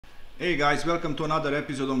Hey guys, welcome to another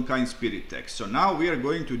episode on Kind Spirit Text. So now we are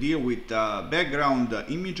going to deal with background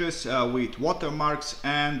images with watermarks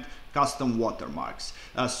and custom watermarks.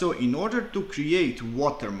 So in order to create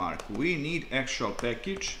watermark, we need actual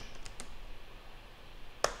package.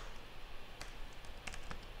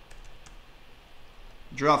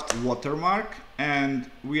 Draft watermark, and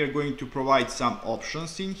we are going to provide some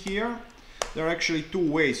options in here. There are actually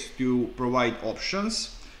two ways to provide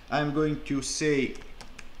options. I'm going to say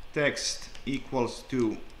text equals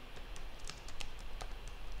to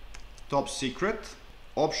top secret.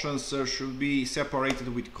 Options should be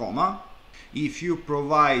separated with comma. If you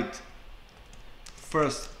provide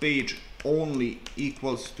first page only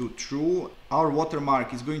equals to true, our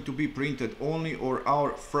watermark is going to be printed only on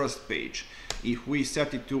our first page. If we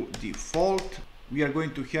set it to default, we are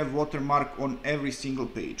going to have watermark on every single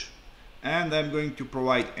page. And I'm going to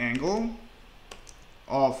provide angle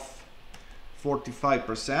of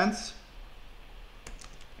 45%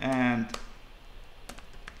 and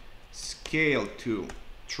scale to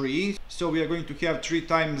 3. So we are going to have 3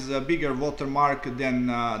 times a bigger watermark than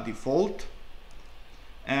default.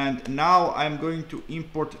 And now I'm going to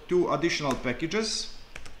import 2 additional packages.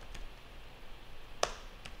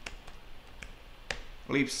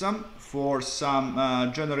 Lipsum for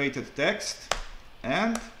some generated text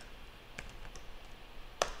and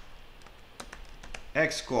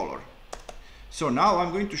Xcolor. So now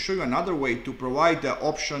I'm going to show you another way to provide the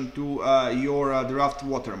option to your draft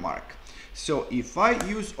watermark. So if I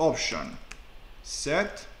use option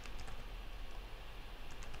set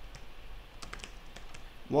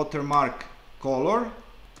watermark color,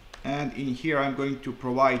 and in here I'm going to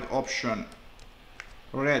provide option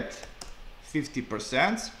red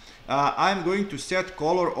 50%. I'm going to set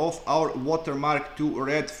color of our watermark to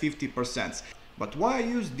red 50%. But why I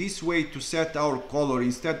use this way to set our color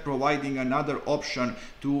instead providing another option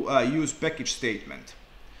to use package statement?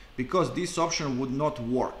 Because this option would not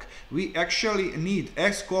work. We actually need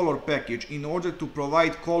Xcolor package in order to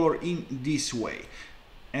provide color in this way.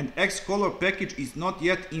 And Xcolor package is not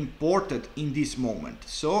yet imported in this moment.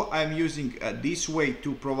 So I'm using this way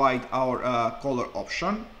to provide our color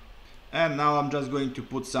option. And now I'm just going to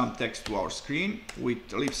put some text to our screen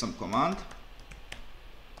with Lipsum command.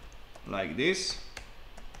 Like this.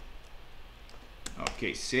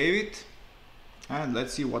 Okay, save it. And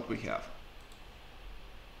let's see what we have.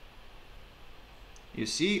 You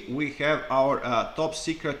see, we have our top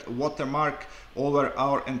secret watermark over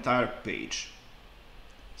our entire page.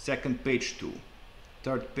 Second page 2,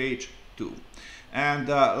 third page 2. And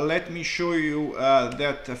let me show you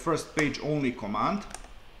that first page only command.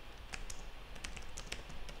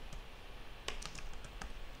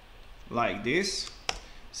 Like this.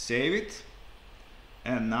 Save it.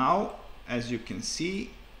 And now, as you can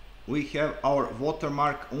see, we have our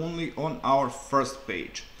watermark only on our first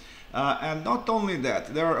page. And not only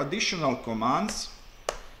that, there are additional commands.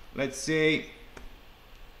 Let's say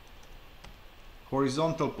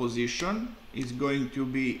horizontal position is going to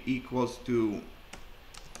be equals to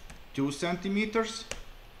 2 centimeters,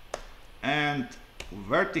 and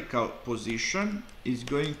vertical position is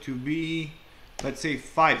going to be, let's say,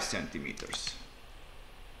 5 centimeters.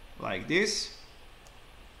 Like this.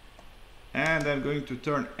 And I'm going to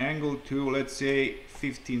turn angle to, let's say,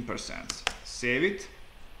 15%. Save it.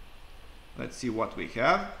 Let's see what we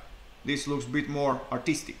have. This looks a bit more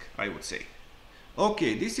artistic, I would say.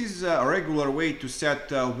 Okay, this is a regular way to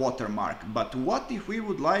set watermark, but what if we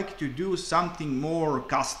would like to do something more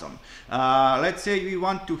custom? Let's say we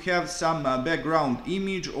want to have some background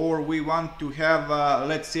image, or we want to have,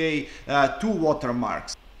 let's say, 2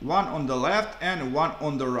 watermarks. One on the left and one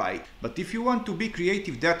on the right. But if you want to be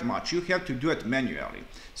creative that much, you have to do it manually.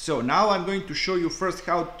 So now I'm going to show you first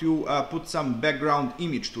how to put some background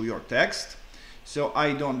image to your text. So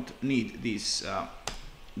I don't need this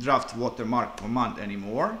draft watermark command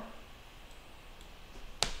anymore.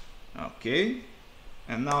 Okay.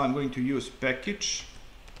 And now I'm going to use package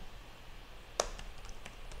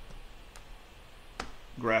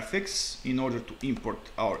graphics in order to import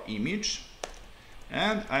our image.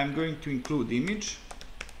 And I'm going to include image,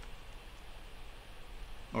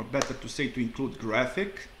 or better to say to include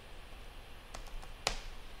graphic.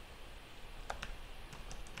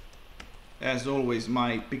 As always,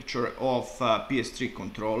 my picture of PS3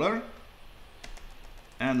 controller.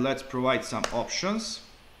 And let's provide some options.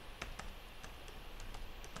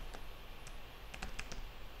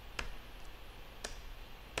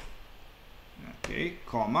 Okay,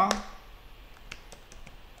 comma.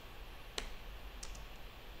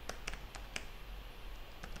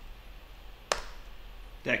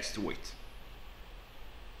 Text width.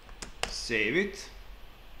 Save it.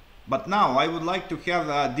 But now I would like to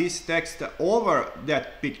have this text over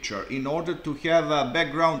that picture in order to have a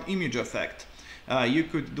background image effect. You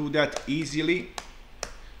could do that easily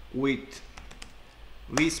with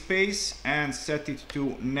VSpace and set it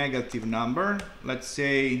to negative number, let's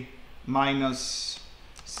say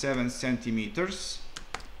 -7 centimeters.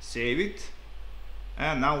 Save it,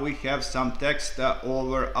 and now we have some text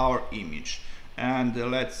over our image. And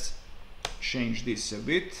let's change this a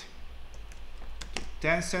bit to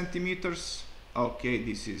 10 centimeters. Okay,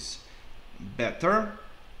 this is better.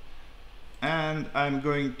 And I'm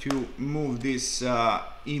going to move this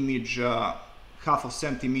image half a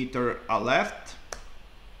centimeter left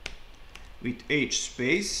with H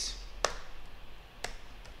space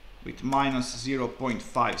with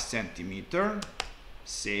 -0.5 centimeter.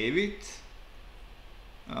 Save it.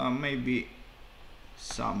 Maybe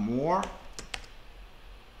some more.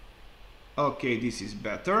 Okay, this is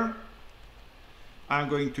better. I'm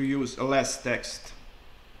going to use less text.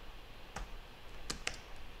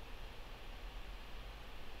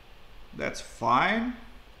 That's fine.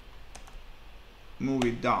 Move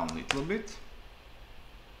it down a little bit.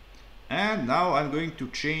 And now I'm going to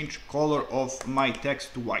change color of my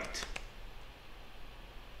text to white.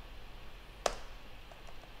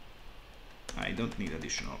 I don't need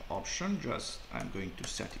additional option, just I'm going to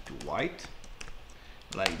set it to white.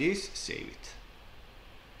 Like this, save it.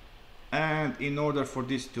 And in order for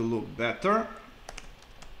this to look better,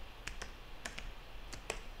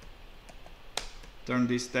 turn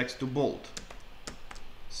this text to bold.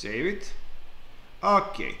 Save it.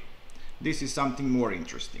 Okay, this is something more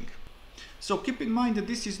interesting. So keep in mind that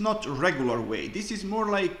this is not a regular way. This is more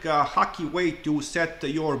like a hacky way to set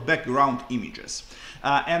your background images.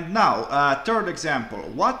 And now, third example.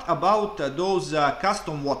 What about those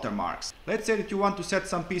custom watermarks? Let's say that you want to set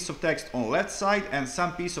some piece of text on left side and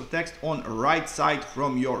some piece of text on right side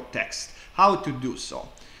from your text. How to do so?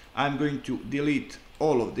 I'm going to delete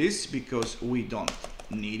all of this because we don't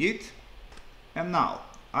need it. And now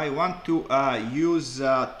I want to use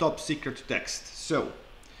top secret text. So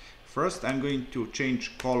first I'm going to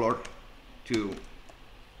change color to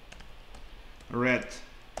red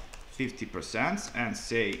 50% and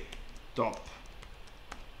say top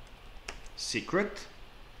secret,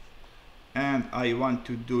 and I want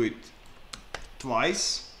to do it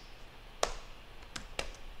twice.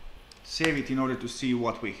 Save it in order to see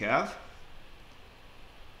what we have.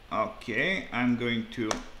 Okay, I'm going to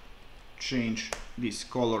change this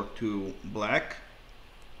color to black.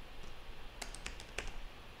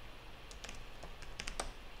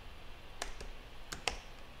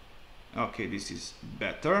 Okay, this is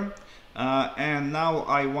better. And now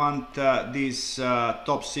I want this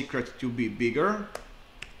top secret to be bigger.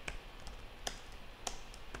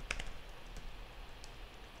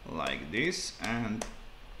 Like this, and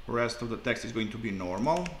rest of the text is going to be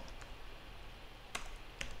normal.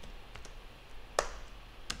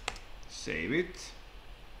 Save it.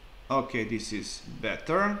 Okay, this is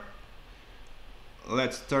better.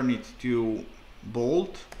 Let's turn it to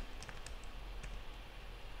bold.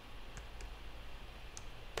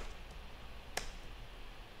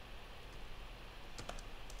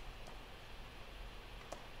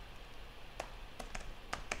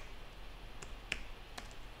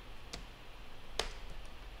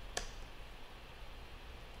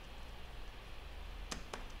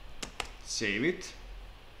 Save it.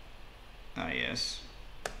 Yes.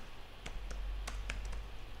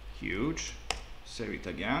 Huge. Save it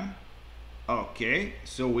again. Okay,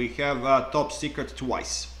 so we have top secret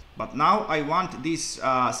twice. But now I want this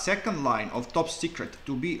second line of top secret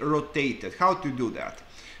to be rotated. How to do that?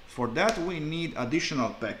 For that we need additional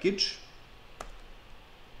package.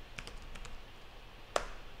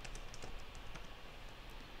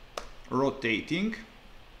 Rotating.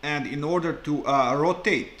 And in order to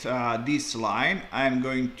rotate this line, I'm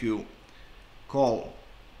going to call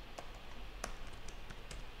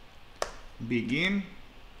begin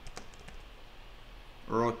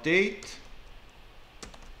rotate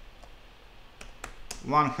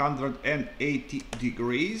 180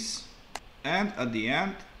 degrees, and at the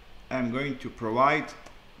end I'm going to provide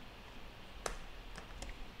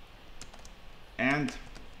and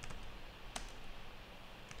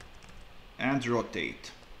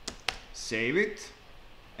rotate. Save it.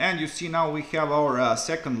 And you see now we have our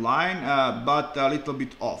second line, but a little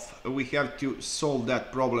bit off. We have to solve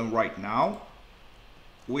that problem right now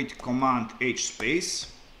with Command H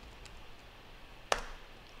space,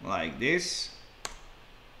 like this,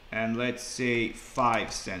 and let's say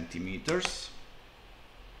 5 centimeters.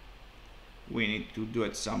 We need to do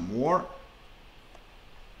it some more.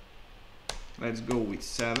 Let's go with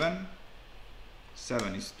 7.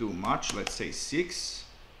 7 is too much. Let's say 6.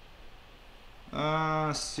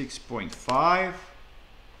 6.5.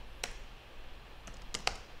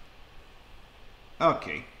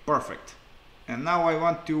 Okay, perfect. And now I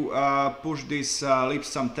want to push this leave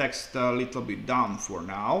some text a little bit down for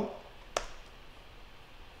now.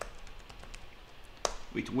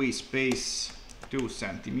 With V space 2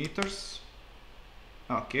 centimeters.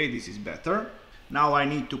 Okay, this is better. Now I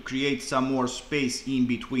need to create some more space in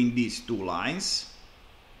between these two lines.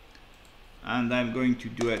 And I'm going to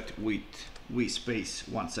do it with V space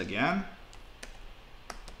once again.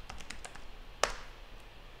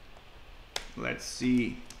 Let's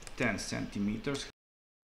see, 10 centimeters.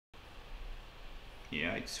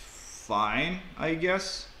 Yeah, it's fine, I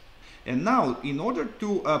guess. And now, in order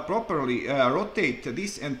to properly rotate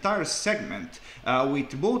this entire segment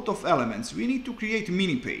with both of elements, we need to create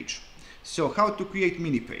mini page. So how to create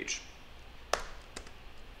mini page?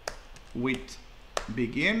 With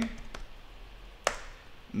begin,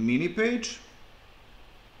 mini page,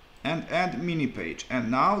 and add mini page. And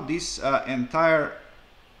now this entire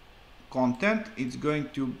content is going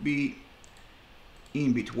to be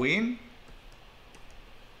in between.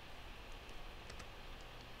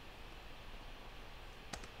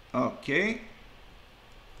 Okay,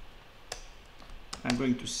 I'm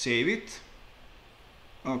going to save it.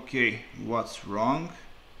 Okay, what's wrong?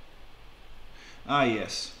 Ah,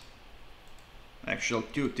 yes, actually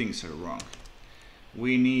two things are wrong.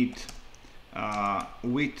 We need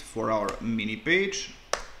width for our mini page,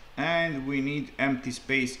 and we need empty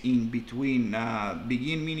space in between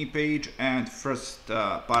begin mini page and first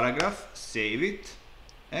paragraph. Save it.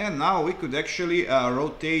 And now we could actually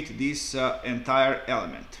rotate this entire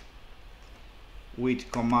element with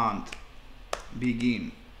command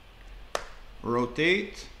begin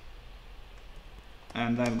rotate,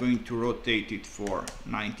 and I'm going to rotate it for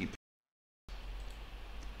 90%.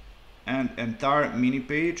 And entire mini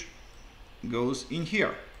page goes in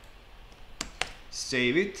here.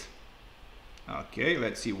 Save it. Okay,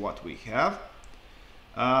 let's see what we have.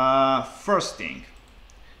 First thing,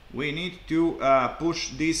 we need to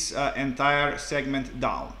push this entire segment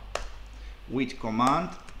down with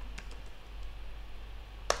command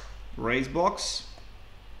raise box.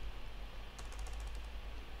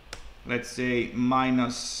 Let's say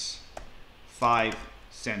 -5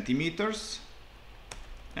 centimeters,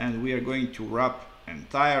 and we are going to wrap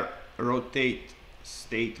entire rotate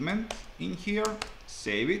statement in here.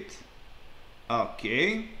 Save it.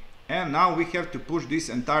 Okay, and now we have to push this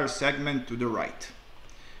entire segment to the right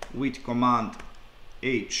with command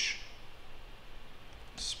H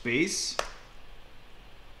space.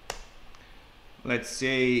 Let's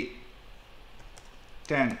say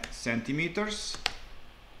 10 centimeters.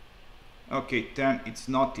 Okay, 10, it's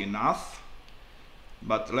not enough,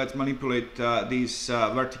 but let's manipulate this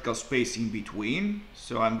vertical space in between.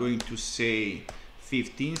 So I'm going to say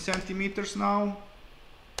 15 centimeters now.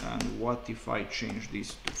 And what if I change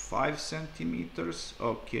this to 5 centimeters?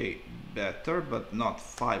 Okay, better, but not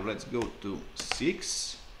 5. Let's go to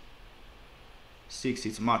 6. 6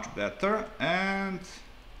 is much better. And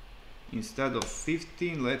instead of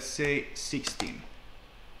 15, let's say 16.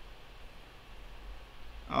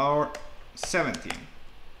 Or 17.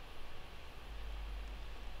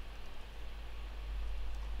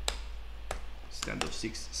 Instead of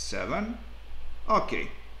 6, 7. Okay,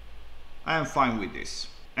 I am fine with this.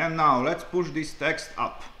 And now let's push this text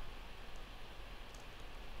up.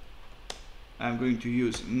 I'm going to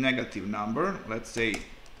use negative number. Let's say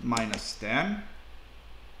 -10.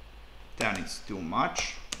 10 is too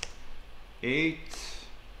much. 8,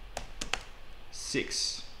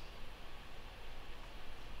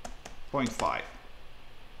 6.5.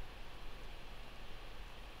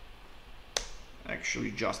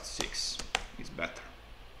 Actually, just 6 is better.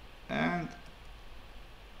 And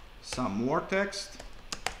some more text.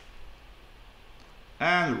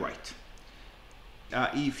 And right.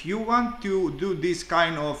 If you want to do this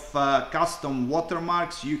kind of custom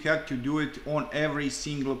watermarks, you have to do it on every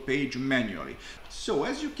single page manually. So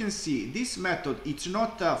as you can see, this method, it's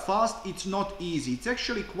not fast, it's not easy, it's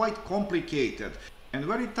actually quite complicated and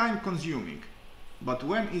very time consuming. But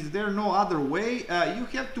when is there no other way, you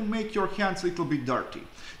have to make your hands a little bit dirty.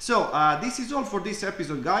 So this is all for this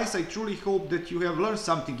episode, guys. I truly hope that you have learned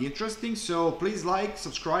something interesting. So please like,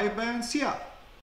 subscribe, and see ya!